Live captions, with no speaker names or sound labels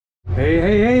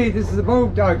Hey, this is the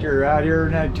boat doctor out here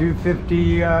in that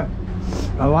 250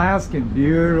 Alaskan.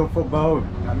 Beautiful boat.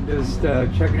 I'm just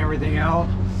checking everything out.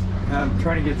 I'm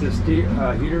trying to get this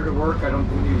heater to work. I don't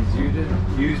think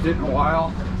he's used it in a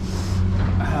while.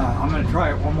 I'm going to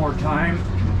try it one more time.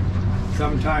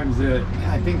 Sometimes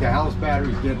I think the house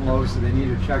battery's getting low, so they need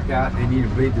to check that. They need to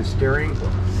bleed the steering.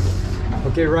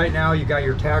 Okay, right now you got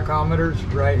your tachometers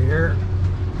right here.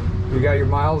 You got your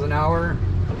miles an hour,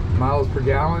 miles per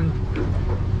gallon.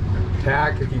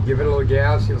 Tack, if you give it a little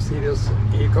gas, you'll see this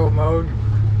eco mode.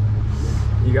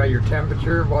 You got your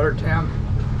temperature, water temp,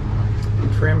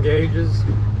 trim gauges.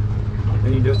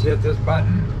 Then you just hit this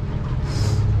button.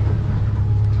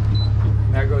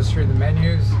 And that goes through the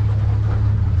menus.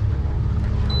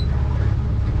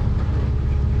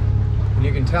 And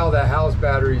you can tell that house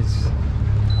batteries,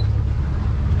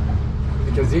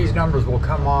 because these numbers will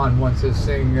come on once this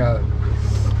thing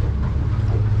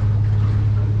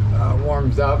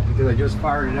warms up, because I just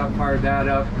fired that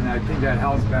up, and I think that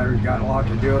house battery's got a lot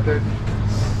to do with it.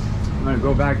 I'm going to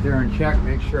go back there and check,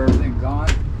 make sure everything's on.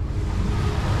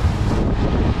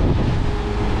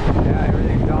 Yeah,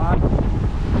 everything's on.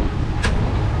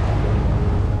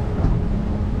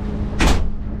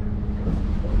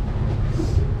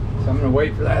 So I'm going to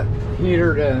wait for that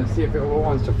heater to see if it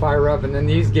wants to fire up, and then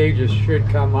these gauges should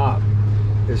come up.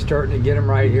 It's starting to get them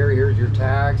right here. Here's your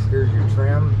tax, here's your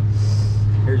trim,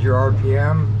 here's your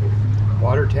RPM,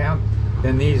 water temp.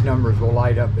 Then these numbers will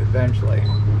light up eventually.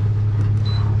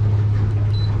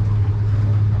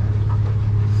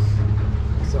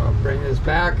 So I'll bring this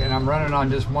back, and I'm running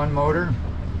on just one motor,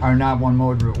 or not one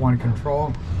motor, but one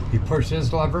control. You push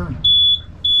this lever,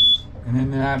 and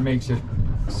then that makes it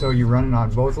so you're running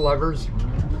on both levers.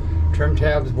 Trim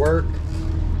tabs work.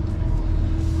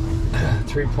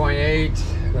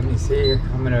 3.8. Let me see.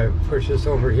 I'm going to push this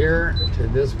over here to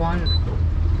this one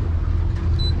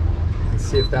and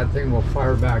see if that thing will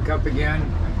fire back up again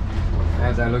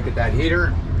as I look at that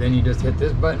heater. Then you just hit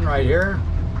this button right here,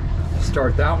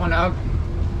 start that one up.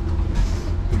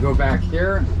 You go back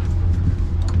here,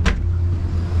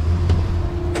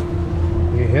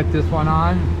 you hit this one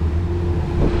on,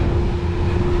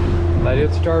 let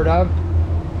it start up.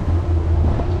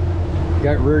 You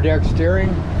got rear deck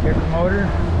steering, kicker motor,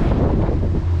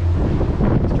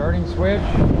 starting switch,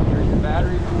 here's your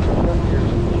battery,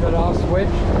 your shut off switch,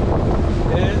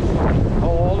 is a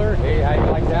holder. Hey, how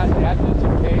you like that? That just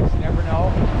in case, you never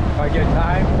know. If I get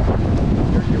time,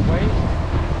 here's your weight.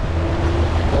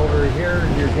 Over here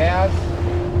is your gas.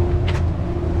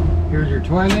 Here's your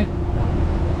toilet.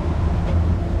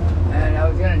 And I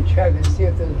was going to check and see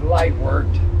if this light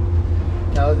worked.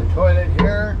 Now the toilet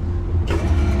here,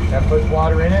 that puts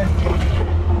water in it.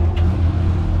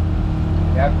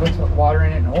 That puts water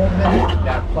in it and holds it.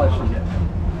 That flushes it.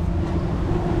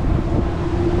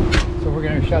 So we're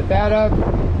going to shut that up.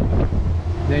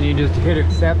 Then you just hit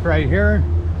accept right here.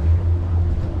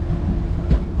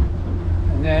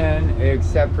 And then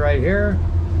accept right here.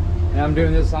 And I'm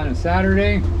doing this on a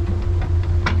Saturday.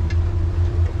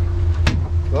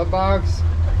 Glove box.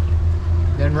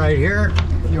 Then right here,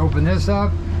 if you open this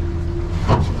up,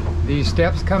 these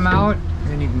steps come out,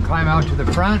 and you can climb out to the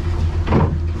front.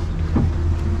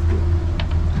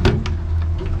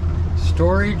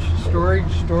 Storage.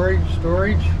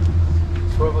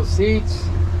 Swivel seats.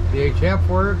 VHF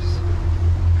works.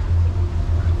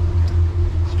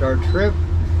 Start trip.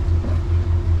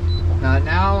 Not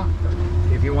now.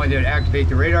 If you wanted to activate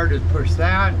the radar, just push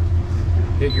that.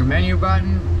 Hit your menu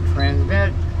button.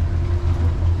 Transmit.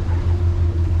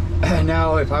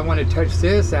 Now if I want to touch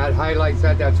this, that highlights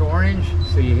that's orange.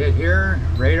 So you hit here,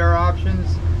 radar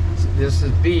options. This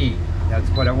is B. That's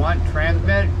what I want.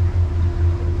 Transmit.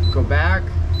 Go back.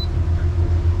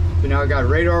 So now I got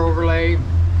radar overlay,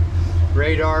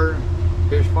 radar,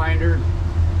 fish finder.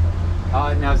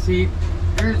 Now see,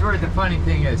 here's where the funny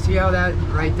thing is. See how that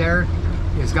right there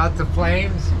has got the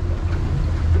flames?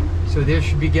 So this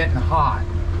should be getting hot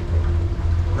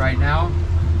right now.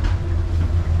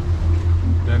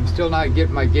 But I'm still not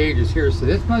getting my gauges here. So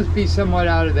this must be somewhat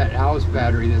out of that house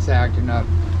battery that's acting up.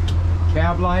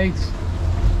 Cab lights.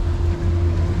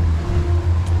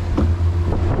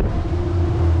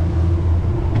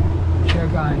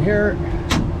 Check on here.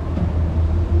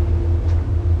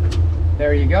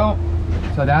 There you go.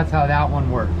 So that's how that one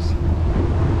works.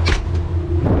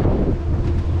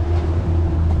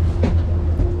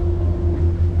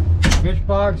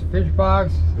 Fish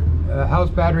box. House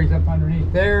batteries up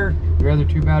underneath there. Your other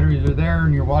two batteries are there,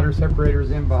 and your water separator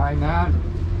is in behind that.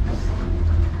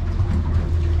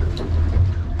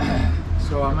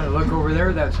 So I'm going to look over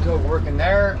there. That's still working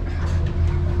there.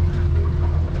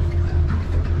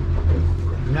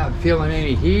 not feeling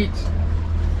any heat.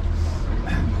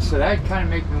 So that kind of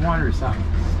makes me wonder something.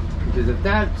 Because if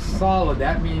that's solid,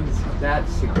 that means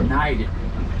that's ignited.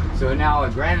 So now,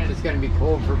 granted, it's going to be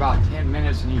cold for about 10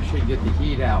 minutes and you should get the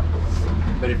heat out.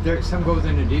 But if some goes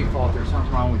into default, there's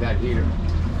something wrong with that heater.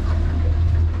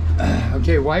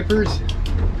 Okay, wipers.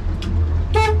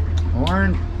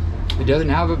 Horn. It doesn't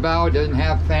have a bow, it doesn't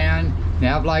have fan.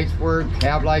 Nav lights work,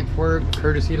 cab lights work.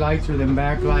 Courtesy lights are them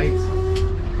back lights.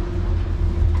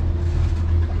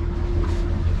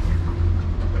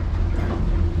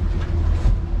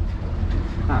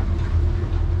 Huh.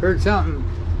 Heard something.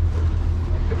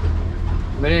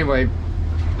 But anyway,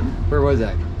 where was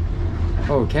that?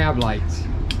 Oh, cab lights.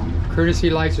 Courtesy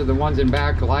lights are the ones in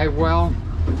back live well.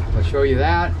 I'll show you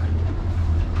that.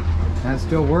 That's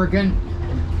still working.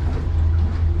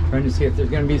 Trying to see if there's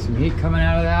going to be some heat coming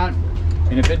out of that.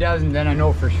 And if it doesn't, then I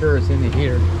know for sure it's in the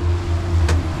heater.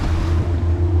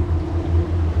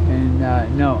 And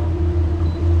no.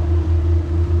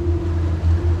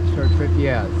 Starts with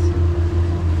yes.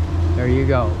 There you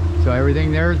go. So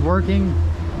everything there is working.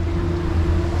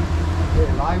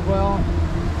 Okay, live well.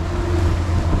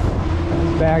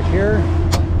 Back here.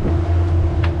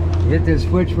 Hit this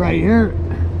switch right here.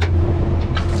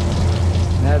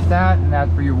 That's that, and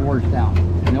that's for your wash down.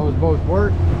 And those both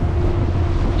work.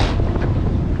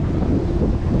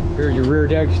 Here's your rear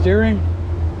deck steering.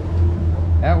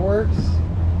 That works.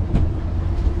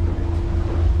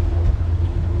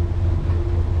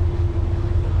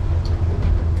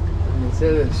 And it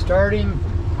says it's starting,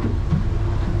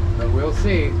 but we'll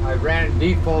see. I ran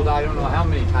default I don't know how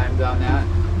many times on that.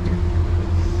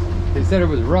 They said it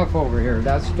was rough over here.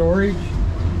 That's storage,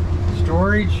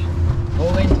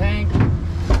 holding tank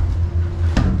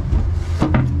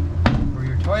for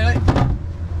your toilet.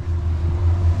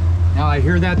 Now I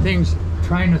hear that thing's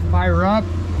trying to fire up.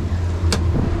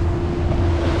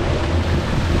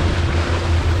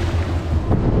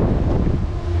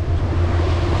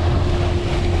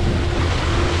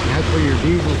 That's where your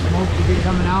diesel smoke should be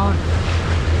coming out.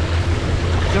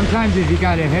 Sometimes if you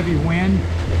got a heavy wind,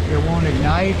 it won't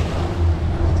ignite.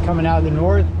 It's coming out of the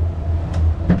north.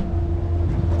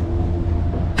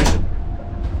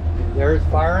 There it's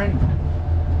firing.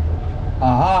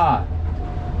 Aha!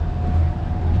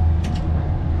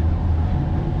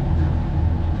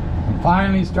 I'm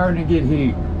finally starting to get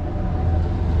heat.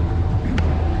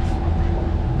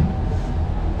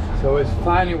 So it's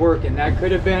finally working. That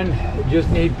could have been, it just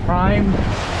need prime.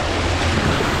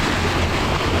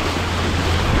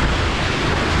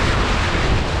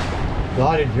 A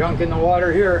lot of junk in the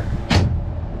water here.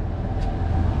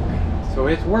 So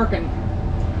it's working.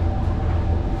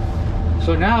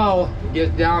 So now it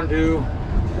gets down to,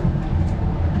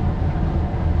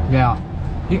 yeah,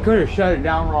 he could have shut it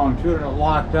down wrong too and it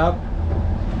locked up.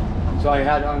 So I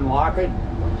had to unlock it.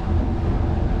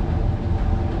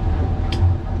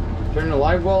 Turn the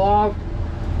light well off.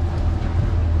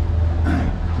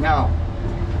 Now,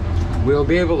 we'll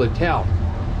be able to tell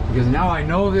because now I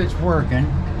know that it's working.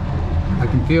 I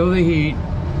can feel the heat.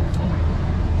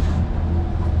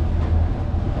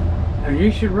 And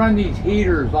you should run these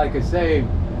heaters, like I say,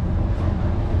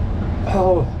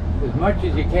 as much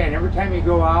as you can. Every time you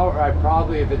go out, or I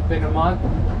probably, if it's been a month,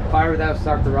 fire that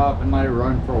sucker up and let it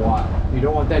run for a while. You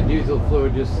don't want that diesel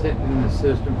fluid just sitting in the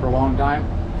system for a long time.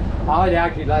 I'd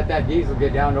actually let that diesel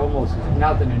get down to almost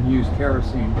nothing and use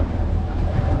kerosene.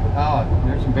 Oh,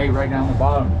 there's some bait right down the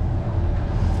bottom.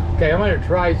 Okay, I'm going to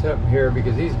try something here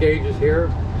because these gauges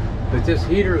here, but this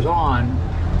heater's on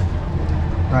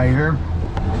right here.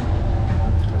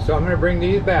 So I'm going to bring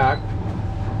these back.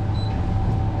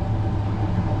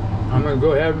 I'm going to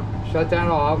go ahead and shut that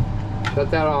off,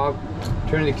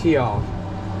 turn the key off.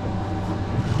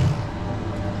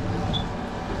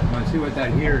 I'm going to see what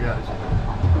that heater does.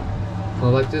 So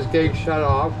I'll let this gauge shut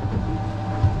off.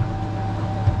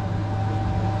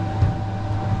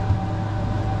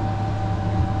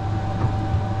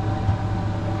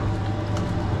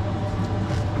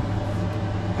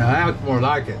 Now that's more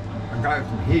like it. I got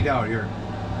some heat out here.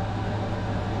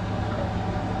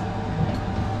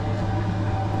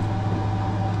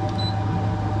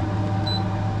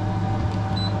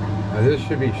 Now this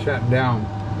should be shut down.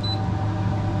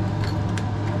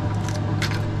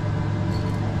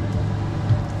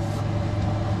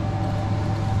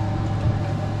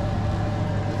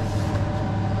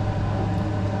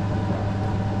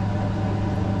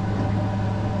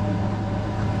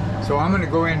 So I'm going to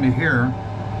go into here.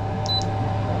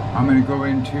 I'm going to go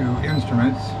into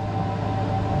instruments.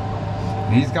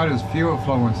 And he's got his fuel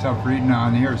flow and stuff reading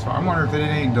on here. So I wonder if there's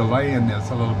any delay in this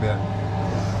a little bit.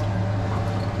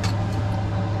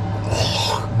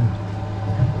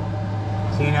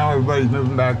 See, now everybody's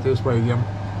moving back this way again.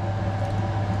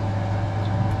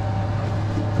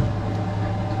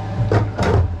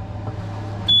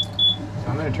 So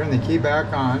I'm going to turn the key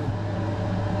back on.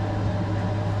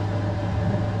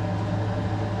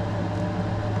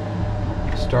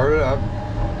 Start it up.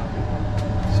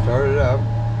 Start it up.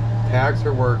 Packs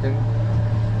are working.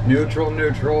 Neutral,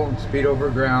 neutral. Speed over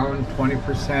ground,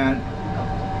 20%.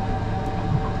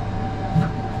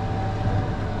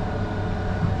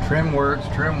 Trim works,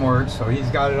 trim works. So he's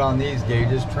got it on these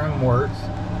gauges. Trim works.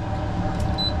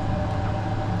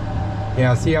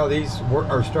 Yeah, see how these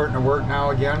are starting to work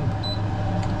now again?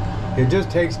 It just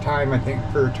takes time, I think,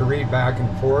 for it to read back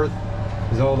and forth.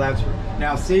 Oh, that's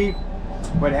now see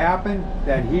what happened?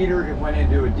 That heater, it went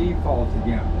into a default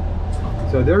again.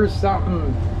 So there's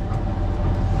something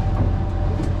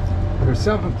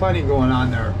funny going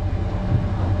on there.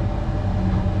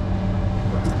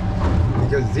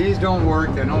 Because these don't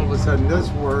work, then all of a sudden this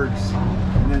works,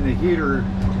 and then the heater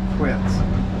quits.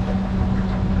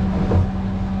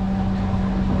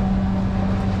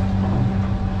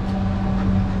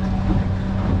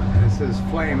 This is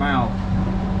flame out.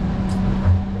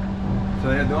 So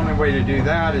the only way to do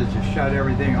that is to shut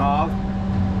everything off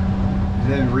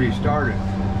and then restart it.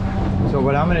 So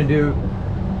what I'm going to do,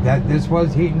 that this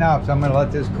was heating up, so I'm going to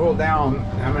let this cool down.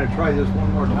 I'm going to try this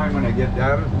one more time when I get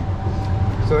done.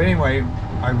 So anyway,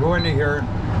 I go into here,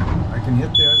 I can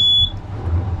hit this.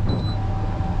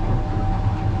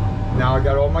 Now I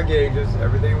got all my gauges,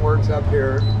 everything works up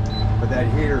here, but that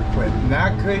heater quit. And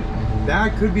that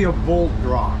could be a volt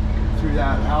drop through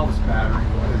that house battery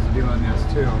that's doing this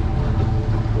too.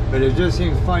 But it just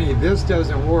seems funny, this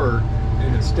doesn't work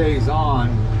and it stays on.